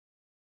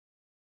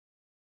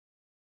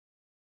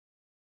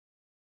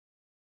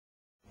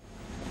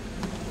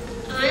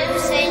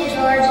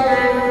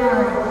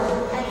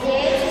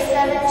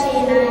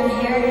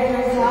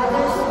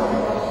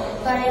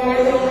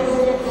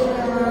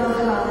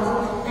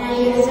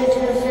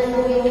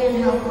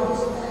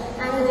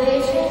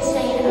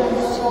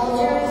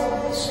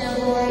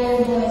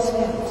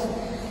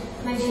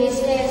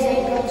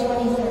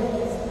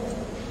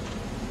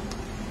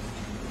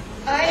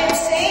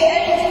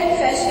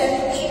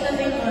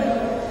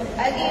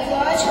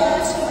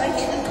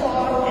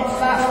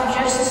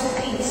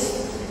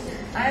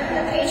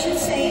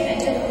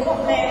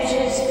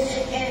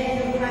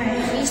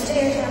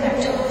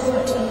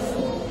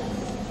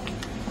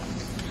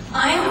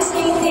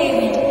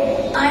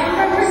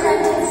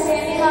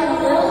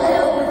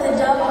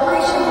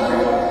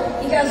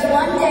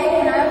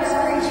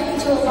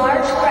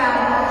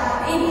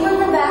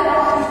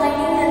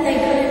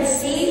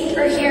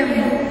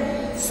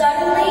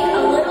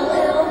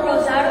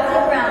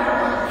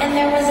and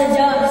there was a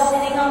dove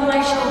sitting on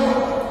my shoulder.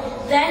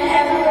 Then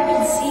everyone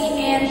could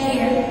see and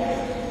hear.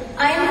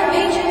 I am the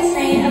patron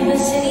saint of the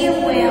city of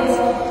Wales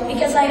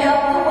because I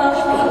helped the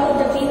Welsh people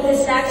defeat the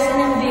Saxon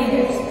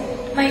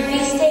invaders. My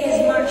feast day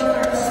is March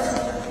 1st.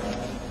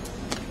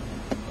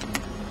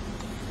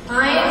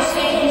 I am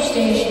Saint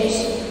Eustatius.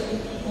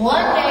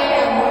 One day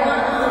I went on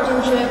a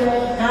hunting trip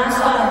and I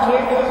saw a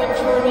deer coming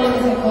toward me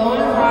with a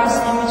glowing cross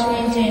in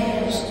between its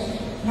antlers.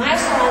 When I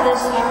saw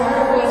this, I heard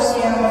a voice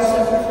say I would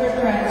suffer for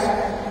Christ.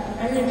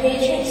 I'm the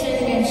patron saint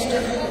against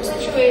difficult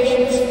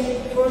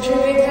situations, torture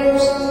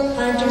victims,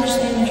 hunters,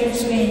 and injured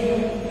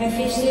Spain. My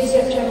feast day is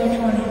September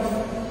 20th.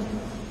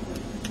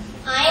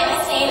 I am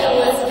Saint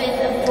Elizabeth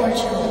of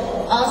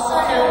Portugal,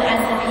 also known as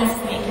the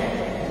Peacemaker.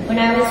 When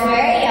I was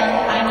very young,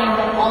 I gave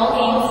up all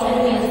games and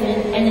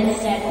amusement and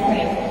instead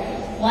prayed.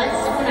 Once,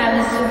 when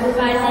I was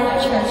supervising a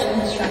church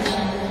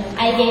construction,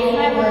 I gave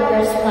my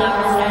workers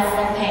flowers as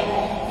their pay.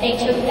 They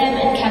took them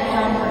and kept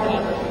on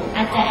working.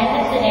 At the end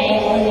of the day,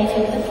 when they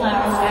took the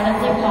flowers out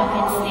of their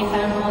pockets, they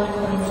found gold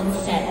coins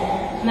instead.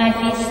 My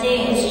feast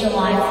day is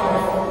July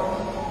 4th.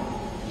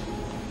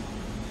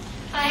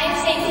 I am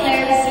St.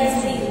 Clare of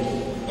Assisi,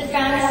 the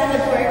founders of the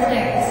Poor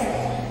Clares.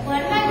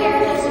 One of my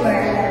miracles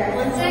were,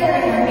 once I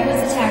heard an army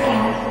was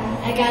attacking,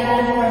 I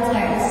gathered the Poor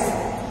Clares.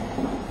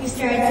 We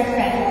started to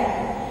pray.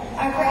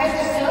 Our prayers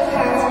were so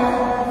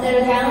powerful that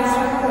a violent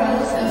storm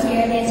arose and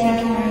scared the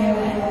attacking army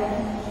away.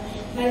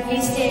 My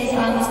feast day is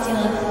August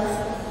 11th.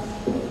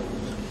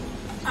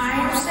 I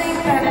am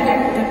St.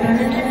 Benedict, the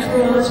Benedict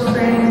Rose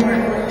praying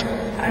word.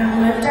 I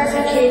lived as a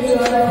cave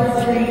dweller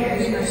for 3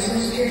 years. My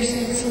sister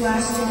St.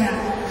 Celestina.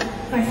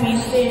 My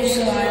feast day is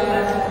July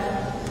 11th.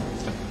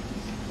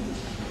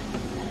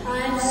 I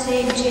am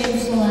St.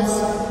 James the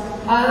Lesser.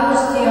 I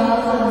was the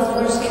author of the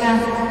first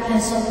Catholic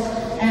epistle,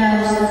 and I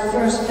was the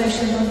first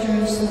bishop of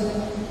Jerusalem.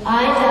 I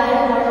died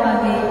martyred by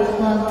being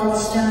clubbed and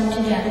stoned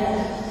to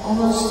death.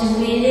 Almost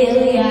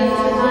immediately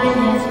after my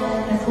death,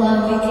 the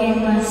club became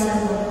my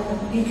symbol.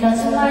 Because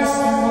of my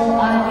symbol,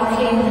 I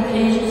became the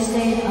patron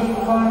saint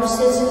of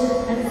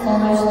pharmacists and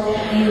callers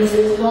who use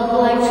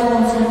club-like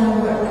tools in their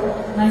work.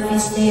 My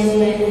feast day is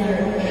May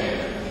 3rd.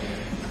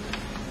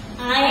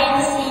 I am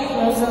Saint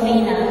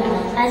Rosalina.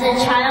 As a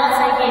child,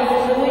 I gave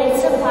food and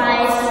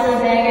supplies to the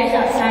beggars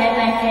outside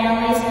my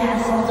family's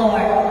castle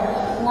door.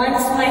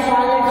 Once my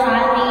father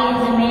caught me and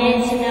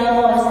demanded to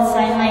know what was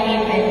inside my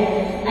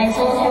apron. I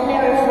told him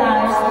there were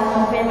flowers and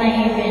opened my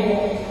apron.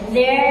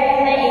 There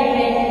in my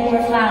apron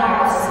were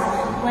flowers.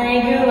 When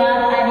I grew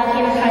up, I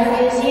became a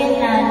Carthusian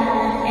nun,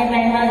 and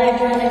my mother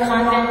joined the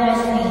convent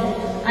with me.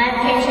 I am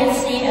patron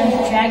saint of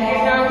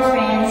Draguignan,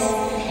 France,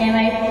 and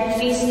my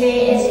feast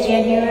day is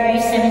January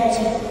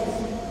 17th.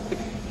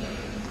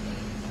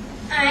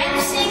 I am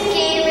St.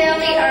 Gabriel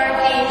the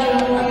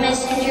Archangel, a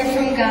messenger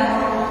from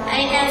God.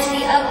 I announce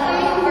the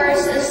upcoming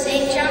births of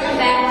St. John the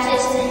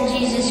Baptist and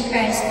Jesus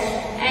Christ.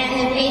 I am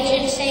the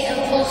patron saint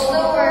of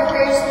postal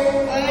workers,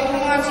 women who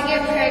want to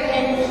get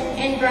pregnant,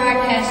 and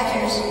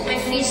broadcasters. My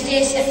feast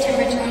day is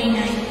September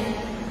 29th.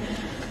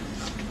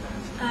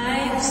 I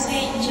am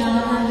St.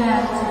 John the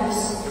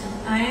Baptist.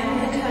 I am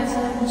the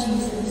cousin of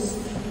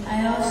Jesus.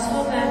 I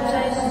also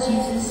baptized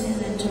Jesus in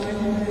the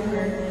Jordan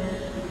River.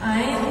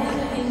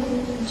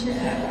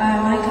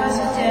 My cause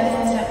of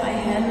death is that my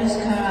head was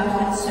cut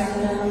off and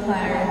served on a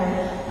platter.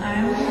 I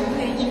am the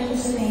patron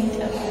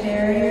saint of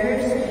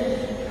farriers,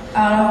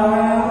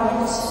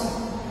 automobiles,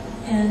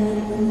 and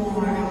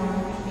more.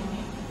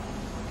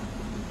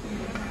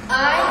 I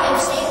am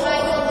St.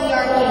 Michael the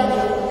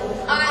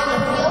Archangel. I am the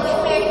field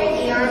commander of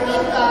the army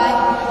of God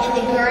and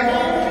the guardian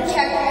and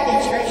protector of the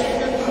Church of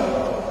the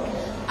Pope.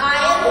 I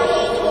am the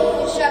angel who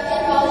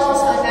constructed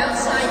Moses on Mount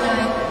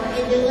Sinai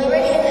and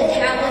delivered him the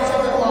tablets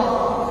of the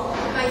law.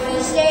 My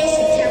feast day is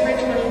September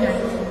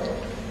 29th.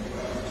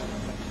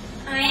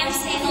 I am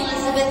St.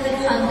 Elizabeth of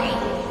Hungary.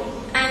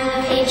 I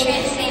am the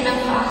patron saint of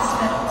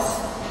hospitals.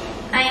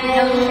 I am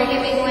known for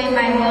giving away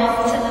my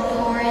wealth to the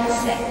poor and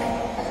sick.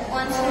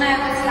 Once when I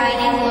was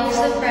hiding loaves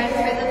of bread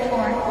for the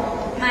poor,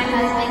 my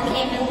husband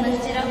came and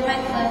lifted up my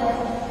cloak,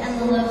 and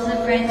the loaves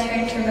of bread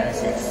turned to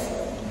roses.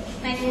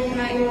 My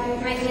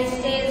feast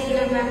day is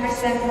November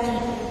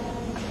 17th.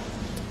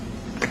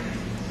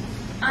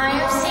 I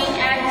am St.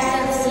 Agnes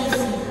of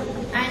Assisi.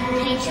 I am the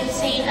patron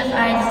saint of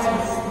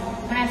Idaces.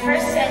 When I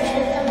first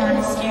entered the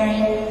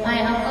monastery,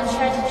 my uncle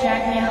tried to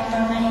drag me out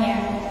by my hair,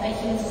 but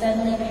he was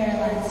suddenly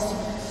paralyzed.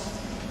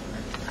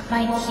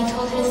 He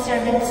told his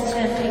servants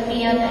to pick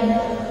me up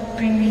and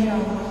bring me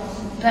home,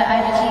 but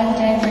I became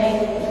dead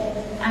weight.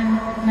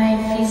 My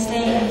feast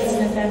day is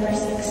November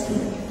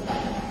 16th.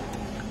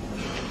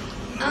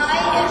 I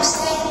am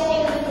St.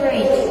 Nick the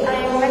Great. I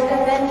am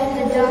recommended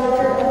the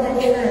doctor of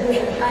the Church.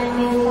 I am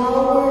a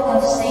follower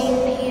of St.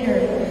 Peter.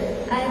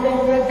 I have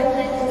been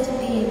recommended to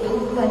be a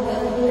pope by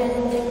Pope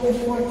Benedict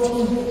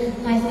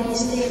XIV. My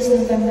feast day is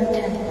November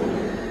 10th.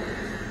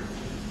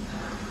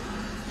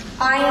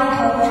 I am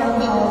Pope John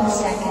Paul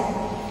II.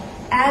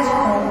 As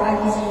Pope, I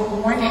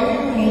visited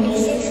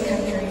 186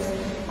 countries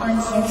on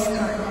 6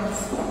 continents.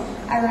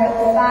 I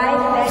wrote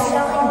 5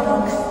 best-selling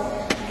books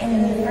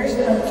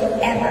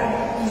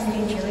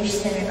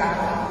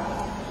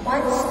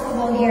Once, a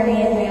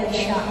Bulgarian man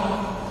shot me.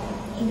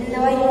 Even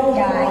though I didn't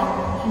die,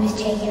 he was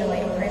taken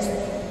away to prison.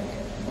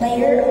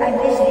 Later, I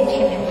visited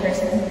him in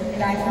prison,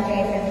 and I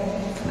forgave him.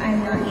 I am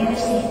not yet a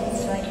saint,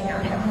 so I do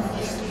not have a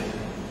feast.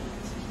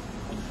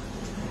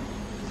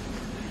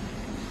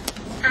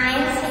 I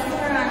am Saint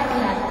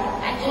Veronica.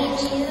 I gave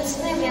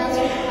Jesus my veil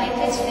to wipe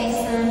his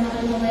face on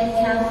the way to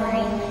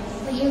Calvary.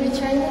 When he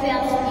returned the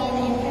veil to me, and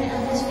the imprint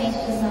of his face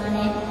was on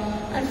it.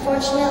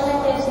 Unfortunately,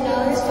 there is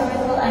no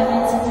historical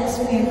evidence of this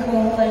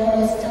miracle, but it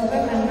is still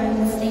remembered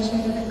in the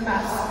Stations of the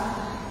Cross.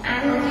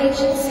 I am the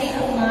patron saint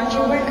of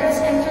laundry workers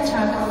and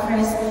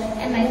photographers,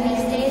 and my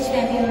feast day is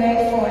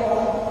February 4th.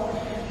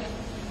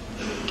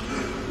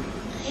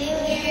 I am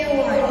Mary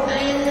Ward.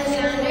 I am the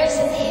founders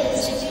of the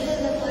Institute of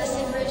the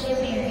Blessed Virgin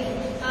Mary,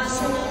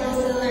 also known as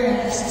the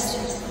Loretto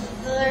Sisters.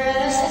 The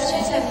Loretto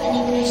Sisters have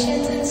many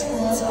missions and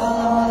schools all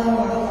over the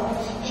world.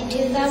 In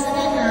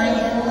 2009,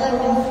 it will have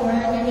been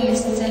 400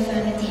 years since I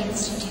founded the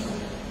Institute.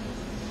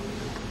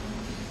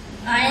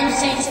 I am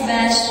Saint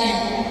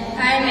Sebastian.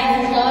 I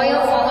am a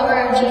loyal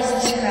follower of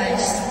Jesus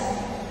Christ.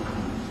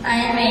 I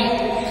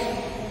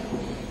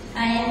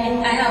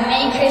help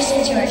many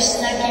Christians who are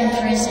stuck in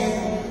prison.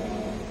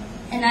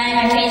 And I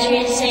am a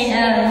patron saint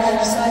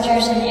of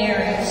soldiers and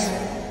arrows.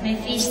 My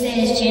feast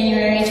day is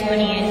January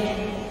 20th.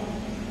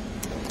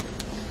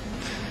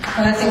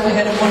 And I think we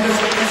had a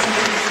wonderful